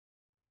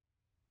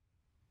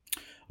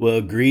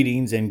Well,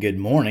 greetings and good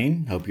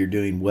morning. Hope you're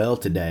doing well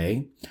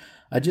today.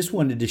 I just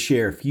wanted to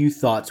share a few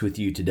thoughts with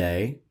you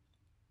today.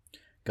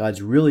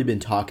 God's really been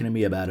talking to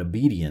me about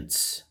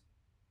obedience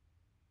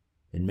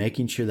and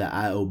making sure that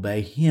I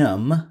obey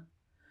Him,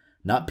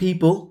 not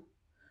people,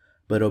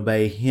 but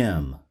obey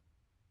Him.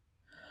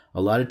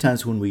 A lot of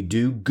times when we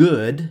do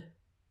good,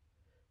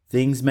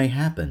 things may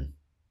happen.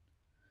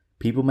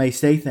 People may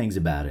say things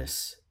about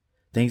us.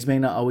 Things may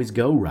not always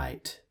go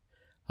right.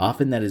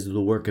 Often that is the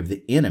work of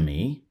the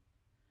enemy.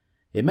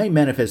 It may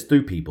manifest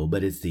through people,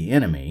 but it's the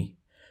enemy.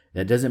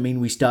 That doesn't mean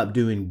we stop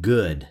doing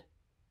good.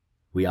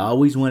 We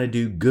always want to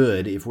do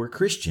good if we're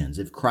Christians.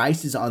 If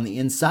Christ is on the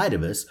inside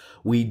of us,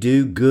 we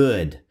do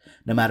good,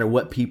 no matter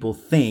what people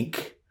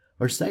think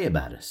or say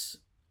about us.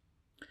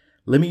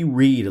 Let me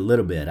read a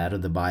little bit out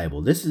of the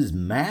Bible. This is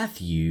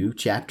Matthew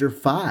chapter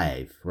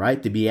 5,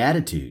 right? The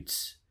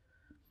Beatitudes.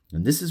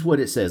 And this is what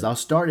it says. I'll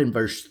start in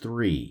verse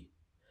 3.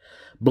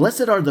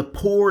 Blessed are the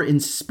poor in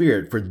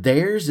spirit, for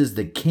theirs is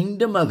the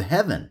kingdom of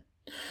heaven.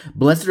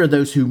 Blessed are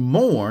those who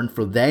mourn,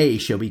 for they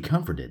shall be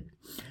comforted.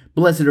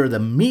 Blessed are the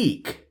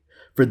meek,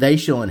 for they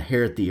shall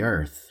inherit the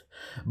earth.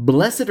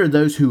 Blessed are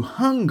those who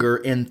hunger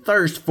and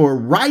thirst for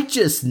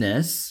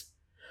righteousness,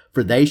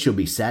 for they shall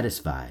be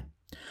satisfied.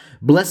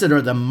 Blessed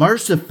are the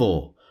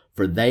merciful,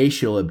 for they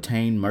shall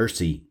obtain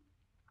mercy.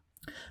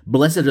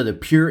 Blessed are the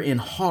pure in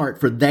heart,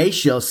 for they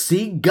shall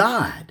see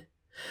God.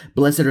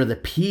 Blessed are the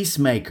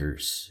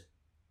peacemakers,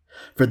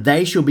 for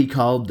they shall be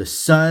called the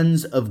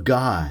sons of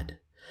God.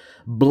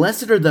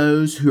 Blessed are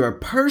those who are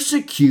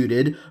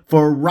persecuted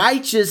for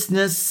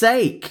righteousness'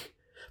 sake,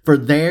 for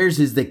theirs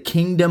is the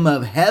kingdom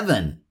of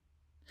heaven.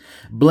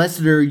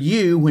 Blessed are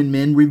you when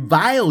men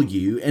revile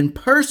you and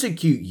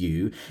persecute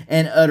you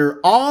and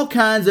utter all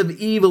kinds of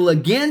evil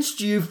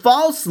against you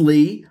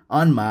falsely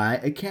on my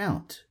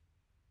account.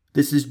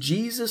 This is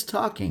Jesus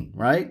talking,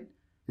 right?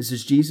 This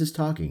is Jesus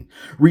talking.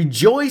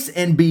 Rejoice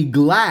and be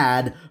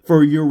glad,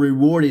 for your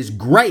reward is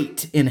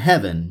great in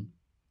heaven.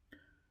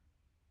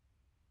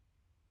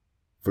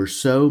 For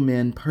so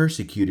men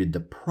persecuted the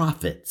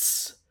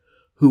prophets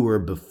who were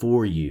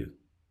before you.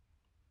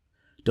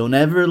 Don't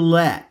ever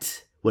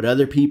let what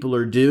other people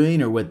are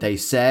doing or what they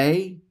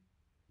say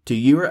to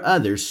you or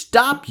others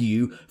stop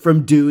you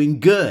from doing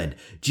good.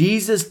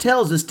 Jesus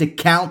tells us to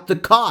count the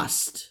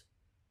cost.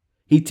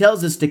 He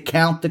tells us to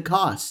count the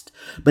cost.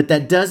 But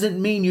that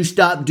doesn't mean you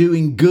stop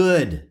doing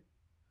good.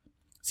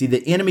 See,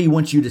 the enemy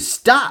wants you to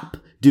stop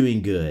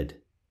doing good.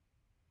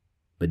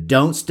 But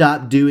don't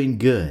stop doing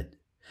good.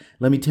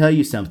 Let me tell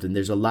you something.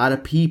 There's a lot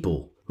of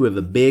people who have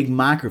a big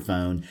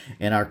microphone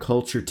in our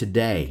culture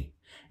today,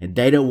 and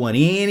they don't want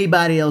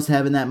anybody else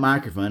having that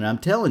microphone. And I'm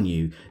telling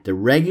you, the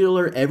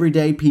regular,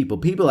 everyday people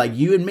like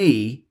you and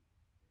me,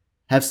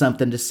 have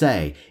something to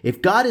say.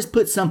 If God has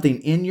put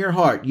something in your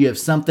heart, you have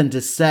something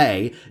to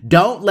say.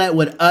 Don't let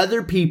what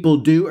other people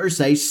do or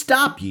say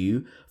stop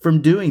you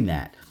from doing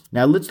that.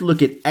 Now let's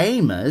look at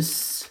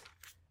Amos.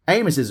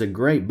 Amos is a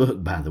great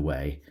book, by the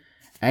way.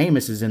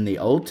 Amos is in the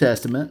Old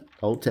Testament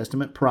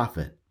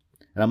prophet.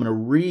 And I'm going to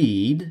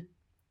read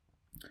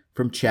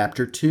from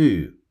chapter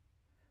 2.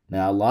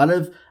 Now, a lot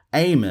of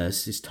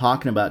Amos is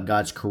talking about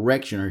God's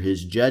correction or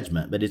his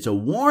judgment, but it's a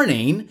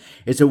warning.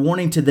 It's a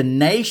warning to the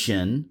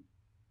nation,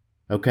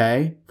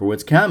 okay, for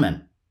what's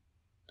coming.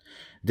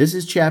 This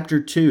is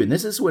chapter 2, and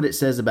this is what it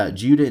says about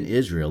Judah and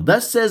Israel.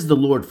 Thus says the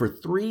Lord, for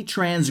 3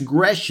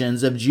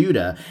 transgressions of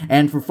Judah,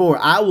 and for 4,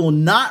 I will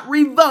not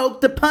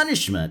revoke the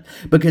punishment,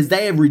 because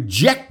they have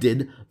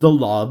rejected the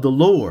law of the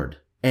Lord,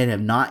 and have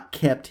not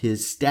kept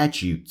his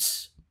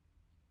statutes.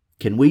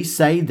 Can we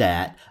say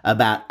that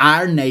about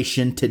our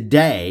nation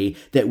today,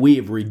 that we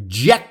have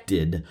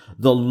rejected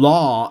the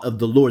law of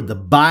the Lord, the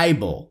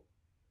Bible,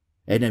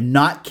 and have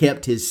not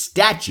kept his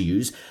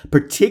statutes,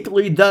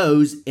 particularly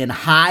those in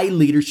high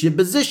leadership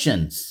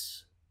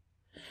positions?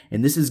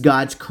 And this is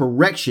God's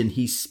correction.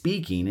 He's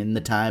speaking in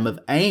the time of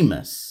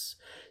Amos,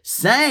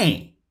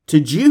 saying to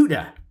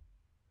Judah,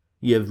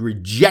 you have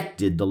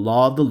rejected the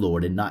law of the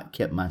Lord and not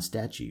kept my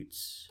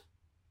statutes.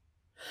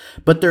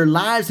 But their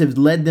lives have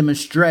led them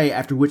astray,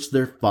 after which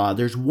their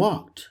fathers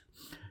walked.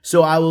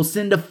 So I will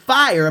send a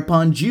fire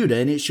upon Judah,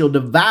 and it shall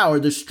devour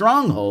the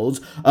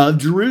strongholds of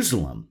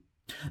Jerusalem.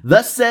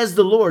 Thus says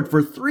the Lord,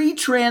 for 3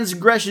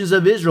 transgressions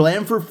of Israel,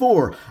 and for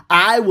 4,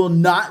 I will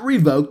not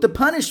revoke the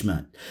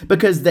punishment,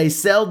 because they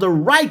sell the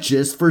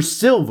righteous for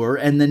silver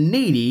and the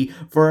needy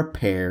for a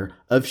pair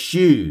of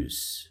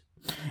shoes.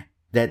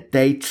 That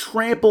they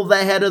trample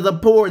the head of the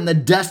poor in the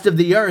dust of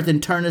the earth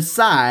and turn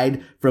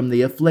aside from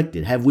the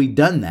afflicted. Have we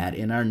done that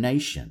in our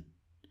nation?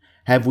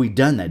 Have we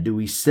done that? Do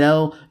we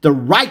sell the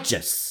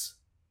righteous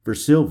for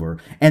silver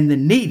and the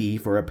needy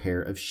for a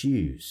pair of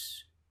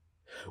shoes?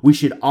 We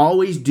should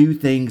always do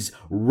things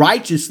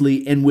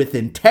righteously and with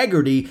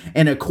integrity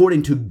and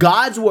according to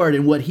God's word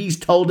and what he's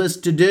told us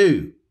to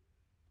do.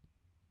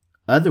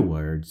 In other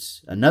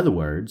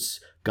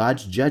words,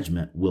 God's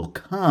judgment will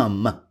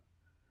come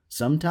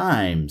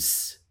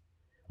sometimes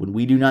when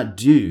we do not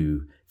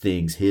do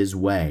things his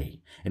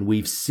way. And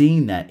we've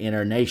seen that in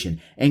our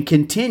nation and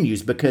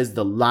continues because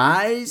the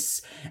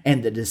lies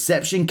and the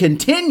deception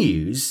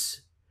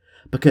continues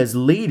because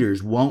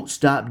leaders won't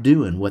stop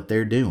doing what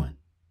they're doing.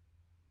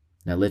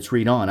 Now let's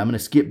read on. I'm going to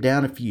skip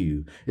down a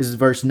few. This is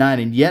verse 9.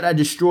 And yet I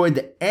destroyed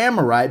the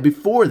Amorite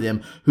before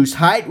them, whose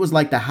height was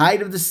like the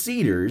height of the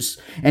cedars,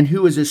 and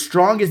who was as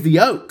strong as the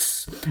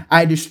oaks.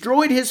 I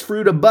destroyed his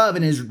fruit above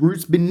and his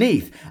roots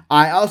beneath.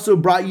 I also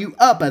brought you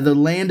up out of the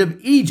land of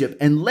Egypt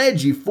and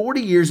led you 40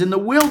 years in the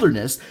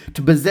wilderness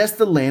to possess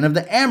the land of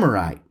the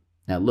Amorite.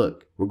 Now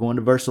look, we're going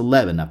to verse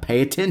 11. Now pay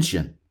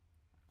attention.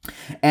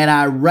 And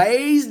I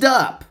raised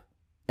up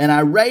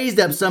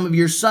some of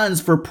your sons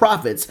for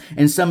prophets,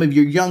 and some of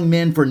your young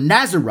men for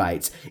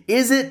Nazarites.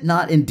 Is it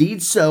not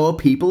indeed so, O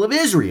people of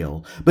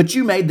Israel? But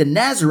you made the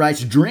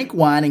Nazarites drink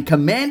wine and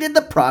commanded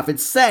the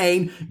prophets,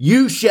 saying,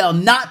 You shall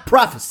not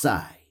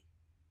prophesy.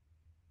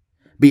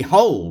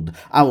 Behold,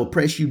 I will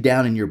press you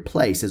down in your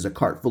place as a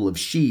cart full of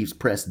sheaves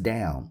pressed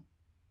down.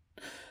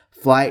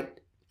 Flight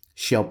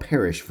shall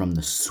perish from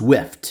the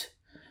swift,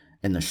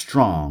 and the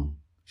strong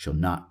shall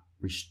not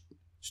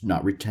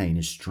retain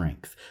his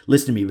strength.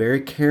 Listen to me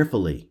very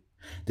carefully.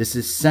 This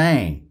is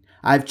saying,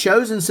 I've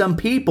chosen some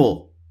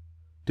people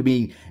to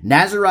be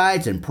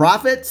Nazarites and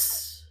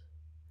prophets.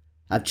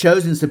 I've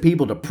chosen some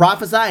people to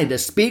prophesy and to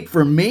speak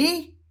for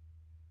me.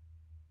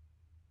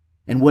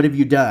 And what have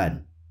you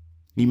done?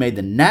 You made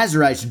the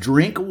Nazarites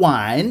drink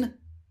wine,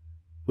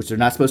 which they're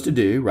not supposed to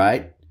do,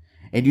 right?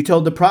 And you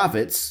told the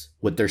prophets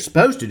what they're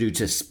supposed to do,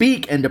 to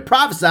speak and to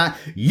prophesy.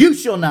 You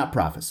shall not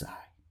prophesy.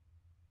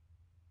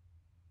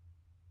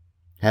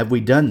 Have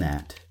we done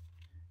that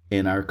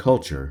in our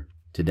culture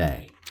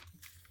today?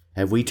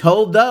 Have we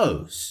told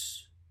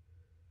those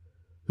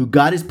who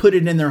God has put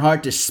it in their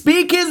heart to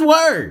speak his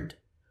word,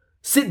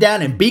 sit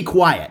down and be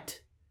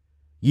quiet?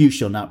 You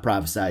shall not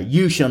prophesy.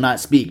 You shall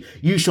not speak.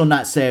 You shall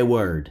not say a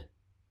word.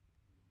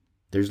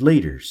 There's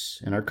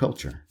leaders in our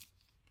culture.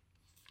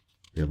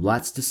 They have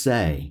lots to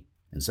say,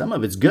 and some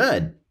of it's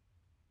good.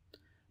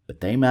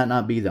 But they might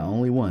not be the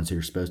only ones who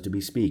are supposed to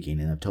be speaking.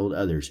 And I've told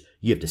others,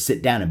 you have to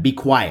sit down and be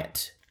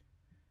quiet.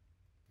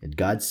 And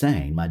God's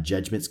saying, my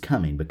judgment's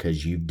coming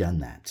because you've done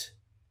that.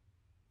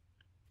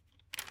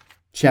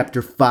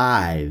 Chapter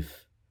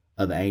 5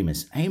 of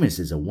Amos. Amos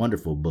is a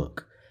wonderful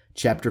book.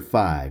 Chapter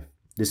 5.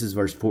 This is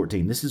verse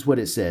 14. This is what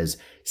it says.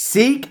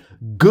 Seek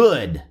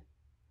good.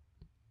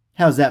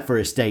 How's that for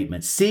a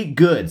statement? Seek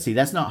good. See,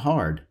 that's not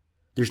hard.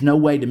 There's no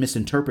way to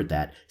misinterpret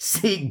that.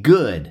 Seek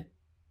good.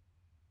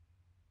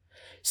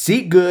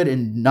 Seek good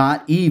and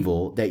not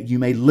evil, that you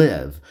may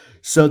live.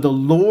 So the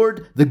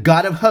Lord, the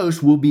God of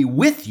hosts, will be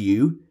with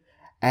you,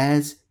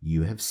 as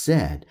you have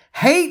said.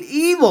 Hate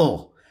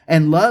evil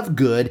and love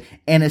good,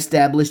 and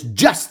establish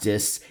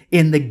justice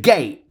in the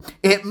gate.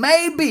 It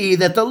may be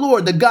that the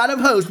Lord, the God of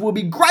hosts, will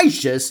be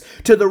gracious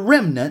to the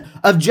remnant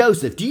of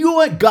Joseph. Do you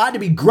want God to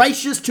be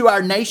gracious to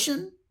our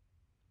nation?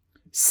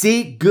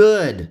 Seek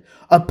good,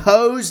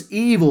 oppose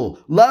evil,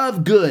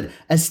 love good,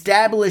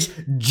 establish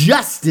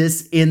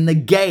justice in the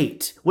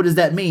gate. What does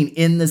that mean?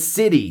 In the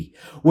city,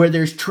 where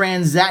there's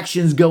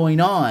transactions going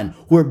on,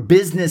 where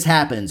business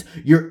happens,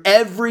 your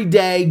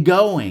everyday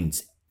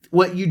goings,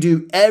 what you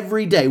do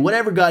every day,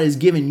 whatever God has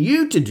given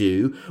you to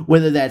do,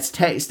 whether that's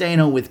staying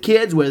home with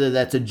kids, whether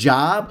that's a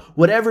job,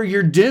 whatever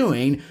you're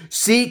doing,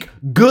 seek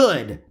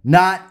good,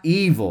 not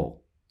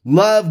evil.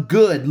 Love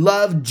good,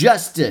 love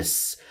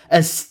justice.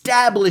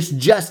 Establish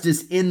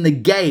justice in the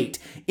gate,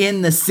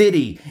 in the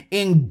city,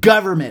 in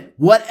government.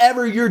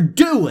 Whatever you're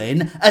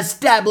doing,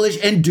 establish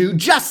and do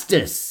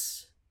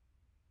justice.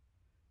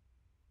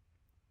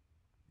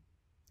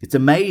 It's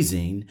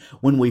amazing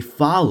when we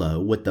follow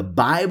what the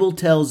Bible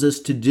tells us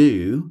to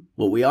do,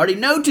 what we already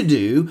know to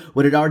do,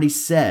 what it already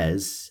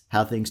says,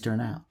 how things turn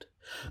out.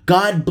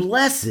 God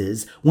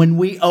blesses when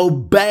we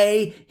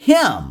obey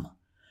him.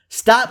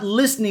 Stop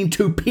listening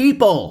to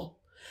people.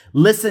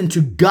 Listen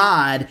to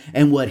God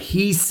and what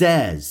he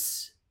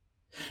says.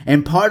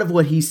 And part of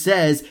what he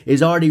says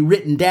is already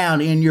written down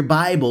in your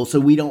Bible, so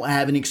we don't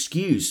have an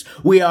excuse.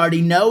 We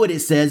already know what it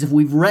says if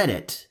we've read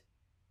it.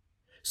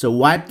 So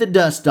wipe the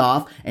dust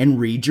off and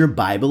read your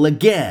Bible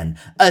again.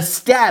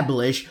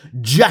 Establish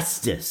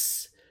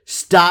justice.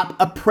 Stop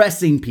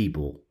oppressing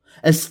people.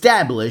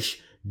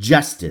 Establish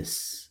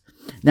justice.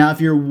 Now, if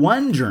you're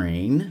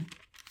wondering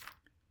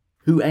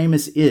who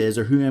Amos is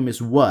or who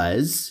Amos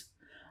was,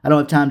 I don't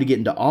have time to get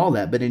into all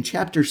that, but in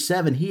chapter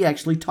 7, he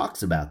actually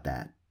talks about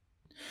that.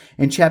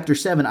 In chapter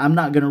 7, I'm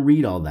not going to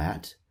read all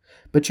that,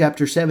 but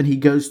chapter 7, he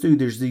goes through,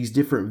 there's these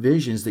different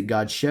visions that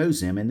God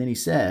shows him, and then he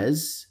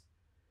says,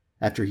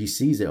 after he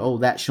sees it, oh,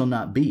 that shall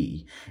not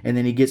be. And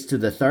then he gets to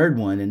the third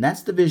one, and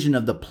that's the vision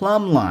of the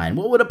plumb line.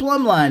 What would a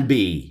plumb line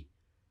be?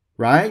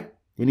 Right?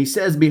 And he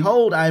says,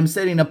 behold, I am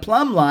setting a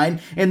plumb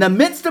line in the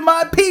midst of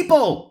my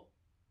people.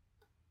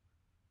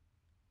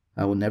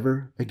 I will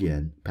never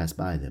again pass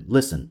by them.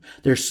 Listen,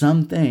 there's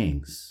some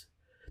things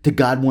that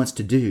God wants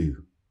to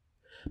do,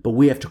 but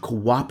we have to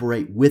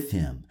cooperate with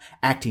him,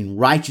 acting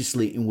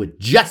righteously and with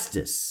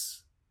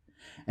justice.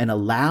 and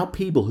allow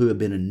people who have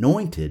been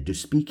anointed to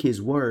speak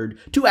his word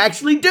to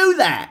actually do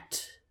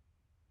that.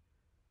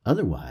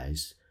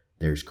 Otherwise,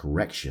 there's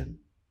correction.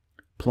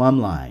 Plumb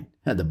line.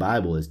 The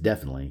Bible is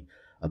definitely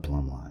a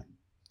plumb line.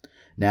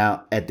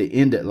 Now, at the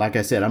end, like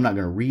I said, I'm not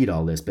going to read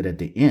all this, but at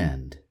the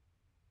end,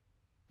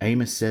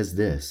 Amos says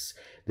this.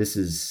 This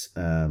is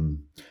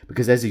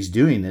because as he's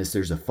doing this,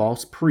 there's a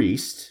false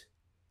priest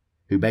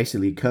who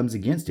basically comes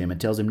against him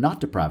and tells him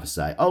not to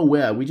prophesy. Oh,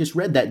 well, we just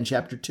read that in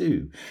chapter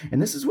 2.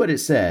 And this is what it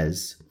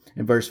says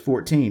in verse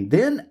 14.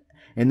 Then,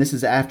 and this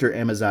is after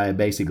Amaziah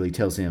basically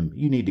tells him,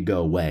 you need to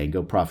go away and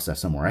go prophesy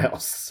somewhere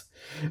else.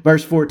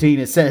 Verse 14,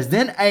 it says,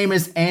 Then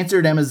Amos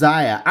answered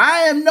Amaziah, I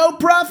am no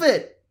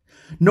prophet,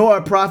 nor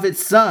a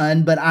prophet's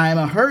son, but I am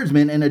a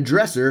herdsman and a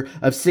dresser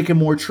of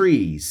sycamore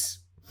trees.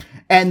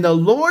 And the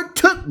Lord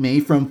took me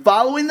from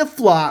following the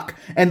flock,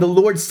 and the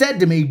Lord said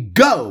to me,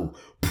 Go,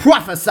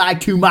 prophesy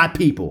to my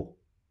people.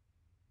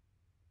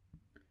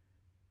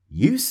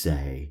 You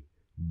say,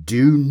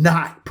 do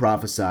not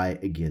prophesy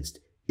against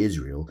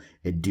Israel,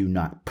 and do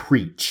not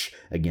preach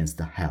against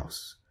the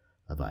house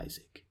of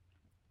Isaac.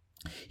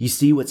 You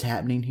see what's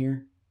happening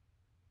here?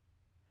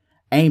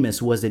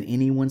 Amos wasn't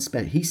anyone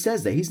special. He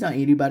says that he's not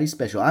anybody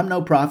special. I'm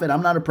no prophet.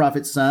 I'm not a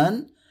prophet's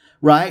son,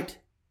 right?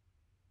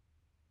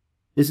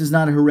 This is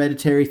not a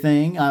hereditary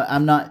thing.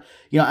 I'm not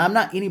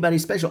anybody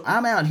special.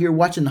 I'm out here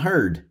watching the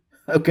herd,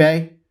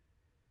 okay?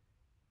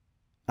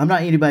 I'm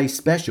not anybody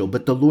special,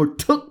 but the Lord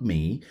took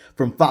me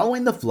from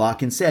following the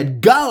flock and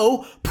said,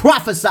 Go,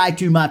 prophesy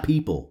to my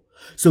people.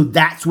 So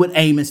that's what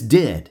Amos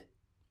did.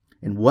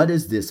 And what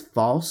does this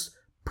false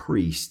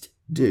priest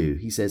do?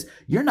 He says,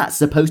 you're not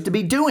supposed to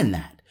be doing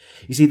that.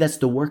 You see, that's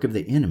the work of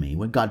the enemy.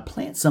 When God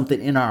plants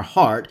something in our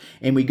heart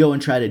and we go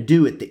and try to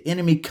do it, the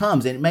enemy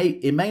comes. And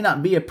it may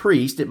not be a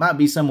priest, it might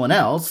be someone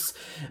else,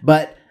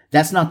 but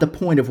that's not the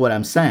point of what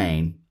I'm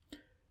saying.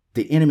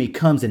 The enemy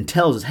comes and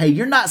tells us, hey,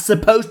 you're not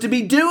supposed to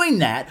be doing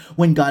that,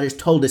 when God has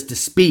told us to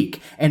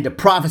speak and to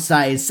prophesy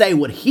and say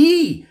what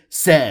he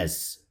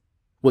says,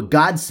 what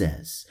God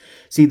says.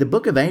 See, the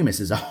book of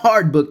Amos is a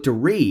hard book to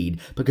read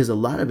because a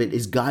lot of it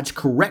is God's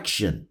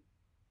correction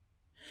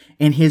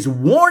and his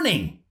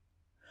warning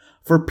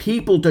for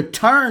people to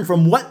turn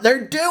from what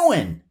they're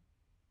doing,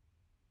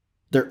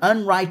 their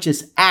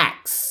unrighteous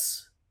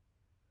acts,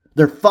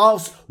 their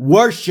false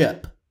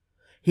worship.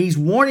 He's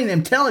warning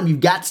them, telling them, you've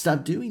got to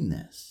stop doing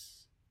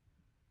this.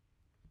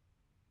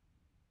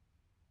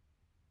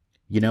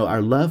 You know,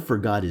 our love for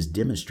God is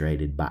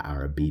demonstrated by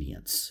our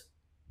obedience.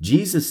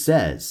 Jesus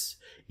says,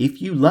 if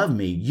you love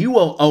me, you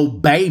will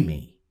obey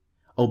me.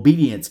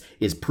 Obedience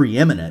is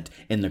preeminent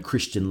in the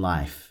Christian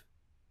life.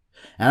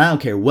 And I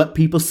don't care what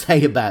people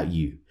say about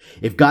you.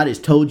 If God has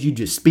told you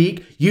to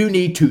speak, you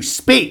need to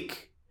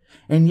speak.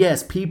 And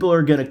yes, people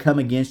are going to come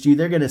against you.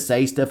 They're going to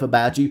say stuff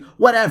about you,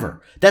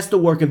 whatever. That's the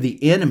work of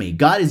the enemy.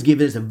 God has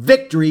given us a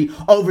victory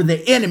over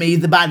the enemy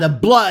by the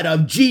blood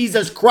of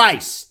Jesus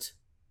Christ.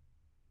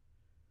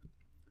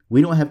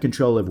 We don't have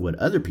control over what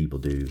other people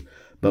do,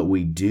 but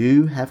we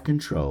do have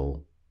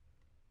control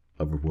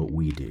over what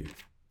we do.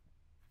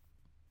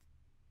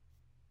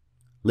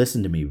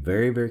 Listen to me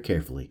very, very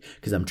carefully,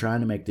 because I'm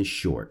trying to make this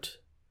short.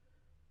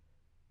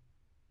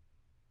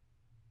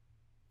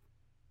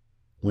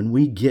 When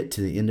we get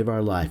to the end of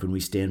our life, when we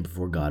stand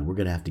before God, we're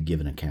going to have to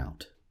give an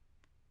account.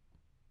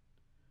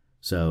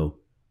 So,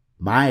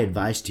 my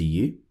advice to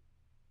you,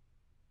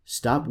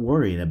 stop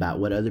worrying about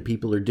what other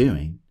people are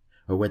doing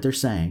or what they're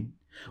saying,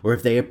 or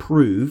if they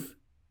approve.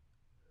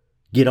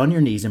 Get on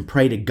your knees and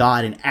pray to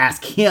God and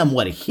ask him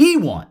what he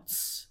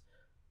wants.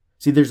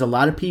 See, there's a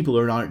lot of people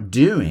who aren't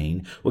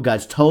doing what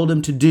God's told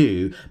them to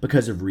do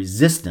because of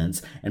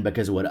resistance and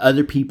because of what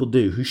other people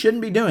do, who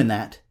shouldn't be doing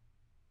that.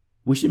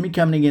 We shouldn't be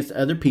coming against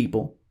other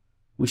people.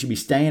 We should be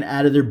staying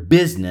out of their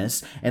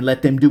business and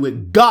let them do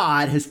what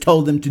God has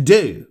told them to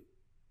do.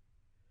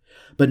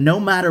 But no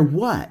matter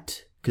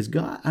what, because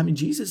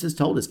Jesus has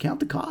told us, count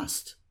the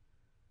cost.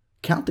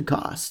 Count the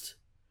cost.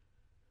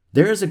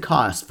 There is a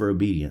cost for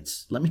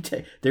obedience. Let me tell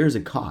you, there is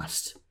a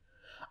cost.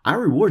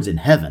 Our reward's in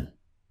heaven.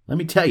 Let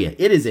me tell you,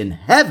 it is in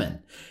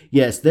heaven.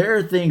 Yes, there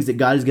are things that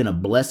God is going to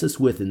bless us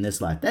with in this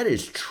life. That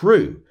is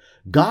true.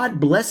 God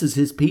blesses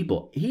his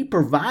people. He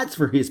provides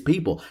for his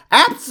people.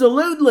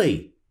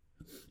 Absolutely.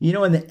 You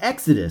know, in the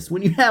Exodus,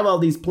 when you have all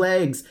these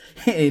plagues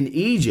in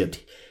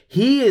Egypt,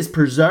 he is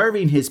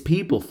preserving his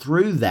people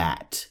through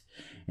that.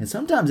 And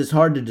sometimes it's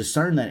hard to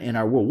discern that in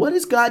our world. What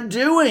is God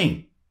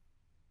doing?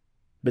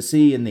 But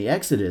see, in the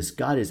Exodus,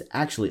 God is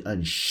actually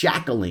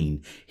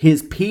unshackling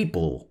his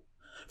people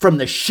from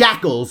the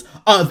shackles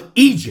of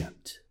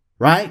Egypt,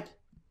 right?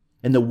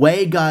 And the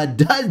way God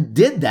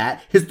did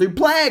that is through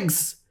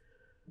plagues.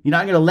 You're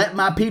not going to let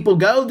my people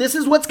go? This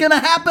is what's going to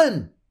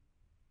happen.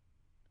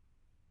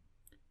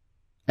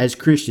 As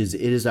Christians,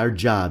 it is our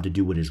job to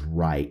do what is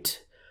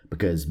right,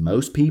 because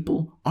most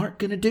people aren't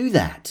going to do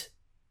that.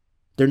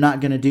 They're not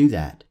going to do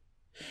that.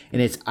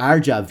 And it's our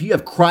job. If you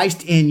have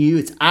Christ in you,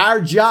 it's our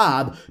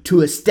job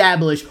to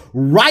establish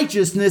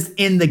righteousness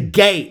in the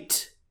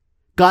gate.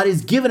 God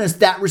has given us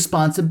that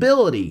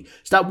responsibility.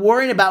 Stop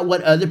worrying about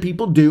what other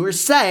people do or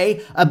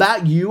say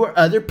about you or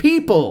other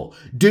people.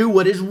 Do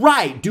what is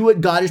right. Do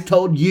what God has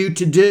told you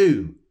to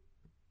do.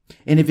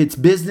 And if it's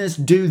business,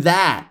 do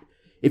that.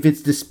 If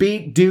it's to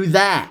speak, do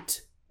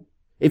that.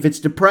 If it's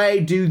to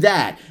pray, do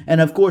that. And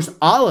of course,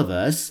 all of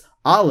us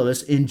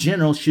in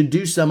general should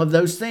do some of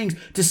those things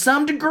to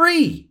some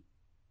degree.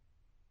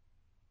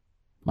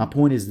 My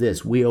point is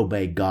this: we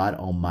obey God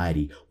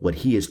Almighty, what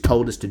He has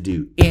told us to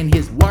do in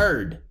His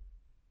Word.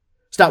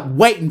 Stop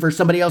waiting for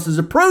somebody else's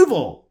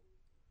approval.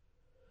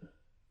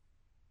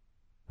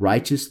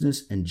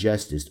 Righteousness and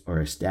justice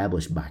are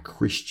established by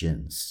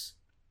Christians.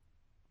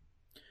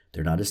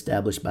 They're not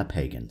established by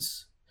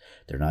pagans.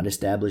 They're not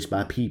established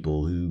by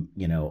people who,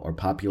 are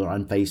popular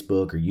on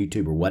Facebook or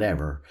YouTube or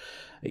whatever.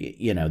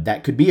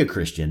 That could be a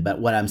Christian, but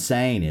what I'm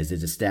saying is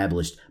it's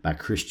established by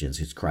Christians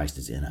because Christ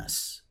is in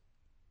us.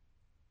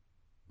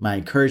 My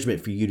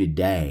encouragement for you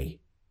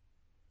today: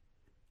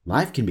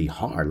 life can be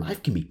hard.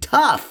 Life can be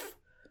tough.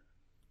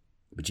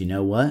 But you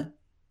know what?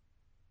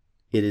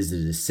 It is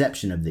a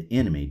deception of the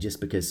enemy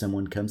just because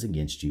someone comes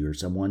against you or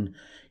someone,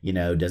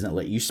 doesn't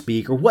let you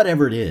speak or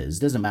whatever it is.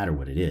 Doesn't matter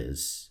what it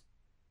is.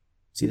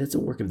 See, that's a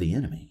work of the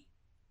enemy.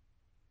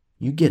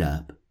 You get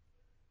up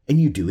and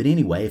you do it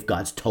anyway if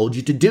God's told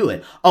you to do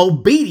it.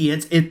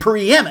 Obedience is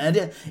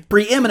preeminent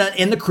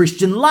in the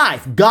Christian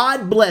life.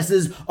 God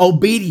blesses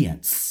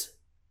obedience.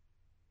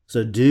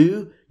 So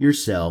do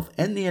yourself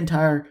and the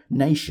entire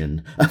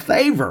nation a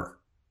favor.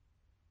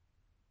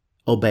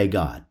 Obey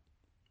God.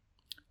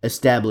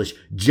 Establish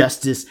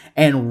justice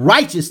and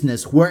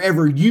righteousness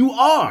wherever you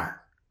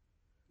are,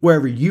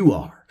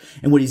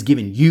 and what He's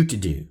given you to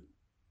do.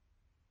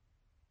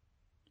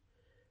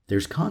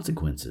 There's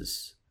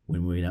consequences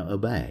when we don't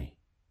obey.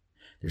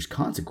 There's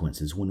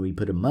consequences when we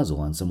put a muzzle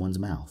on someone's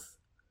mouth.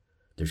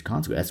 There's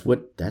consequences.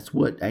 That's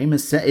what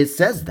Amos says. It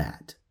says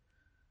that.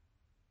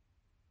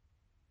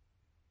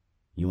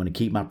 You want to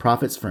keep my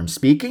prophets from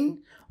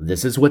speaking?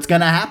 This is what's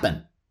going to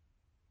happen.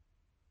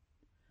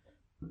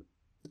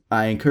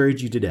 I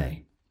encourage you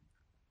today,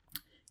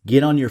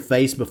 get on your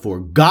face before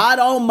God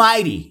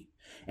Almighty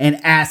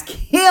and ask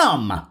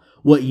Him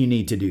what you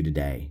need to do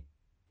today,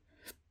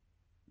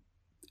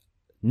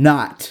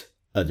 not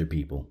other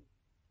people,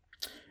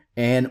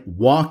 and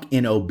walk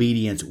in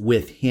obedience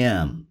with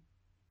Him.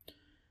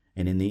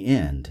 And in the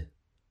end,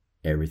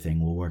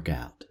 everything will work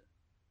out.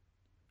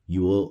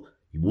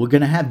 We're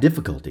going to have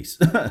difficulties.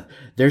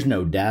 There's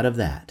no doubt of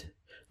that.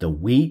 The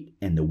wheat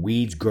and the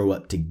weeds grow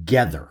up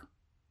together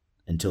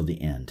until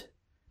the end.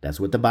 That's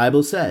what the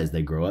Bible says.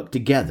 They grow up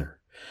together.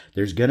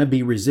 There's going to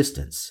be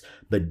resistance,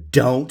 but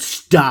don't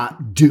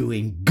stop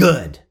doing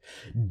good.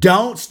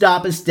 Don't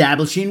stop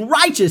establishing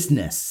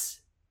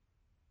righteousness.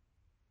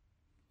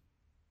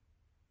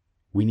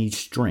 We need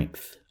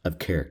strength of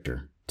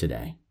character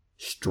today.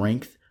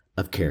 Strength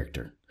of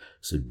character.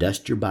 So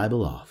dust your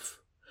Bible off.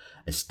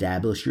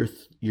 Establish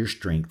your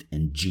strength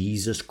in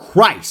Jesus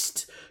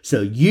Christ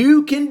so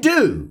you can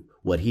do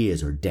what He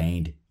has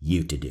ordained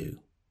you to do.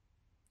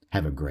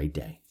 Have a great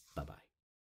day.